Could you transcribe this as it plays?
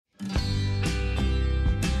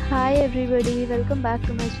Hi everybody, welcome back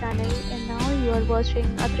to my channel and now you are watching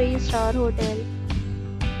a 3-star hotel.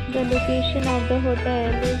 The location of the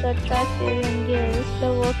hotel is attractive and guests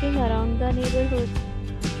love walking around the neighborhood.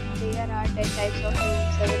 There are 10 types of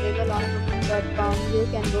rooms available on booking.com. You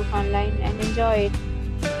can book online and enjoy it.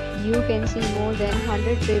 You can see more than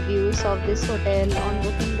 100 reviews of this hotel on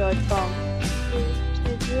booking.com.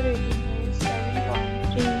 Its review rating is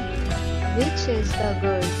 7.3, which is the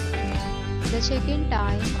good. The check-in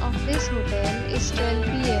time of this hotel is 12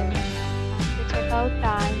 p.m. and the check-out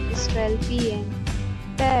time is 12 p.m.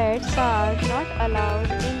 Pets are not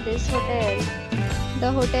allowed in this hotel.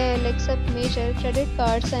 The hotel accepts major credit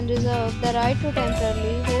cards and reserves the right to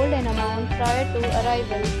temporarily hold an amount prior to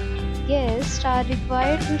arrival. Guests are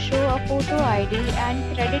required to show a photo ID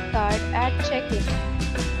and credit card at check-in.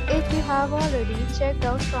 If you have already checked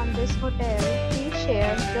out from this hotel, please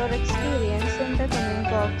share your experience in the comment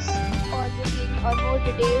box. For booking or more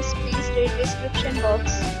details, please read description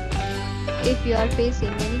box. If you are facing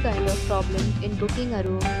any kind of problem in booking a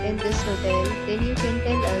room in this hotel, then you can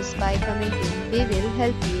tell us by commenting. We will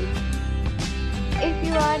help you. If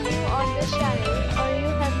you are new on this channel or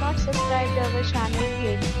you have not subscribed our channel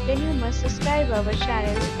yet, then you must subscribe our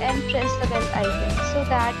channel and press the bell icon so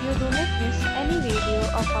that you do not miss any video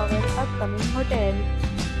of our upcoming hotel.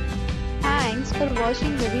 Thanks for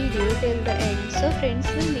watching the video till the end. So friends,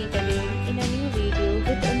 will meet again in a new video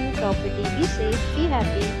with a new property. Be safe, be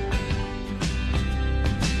happy.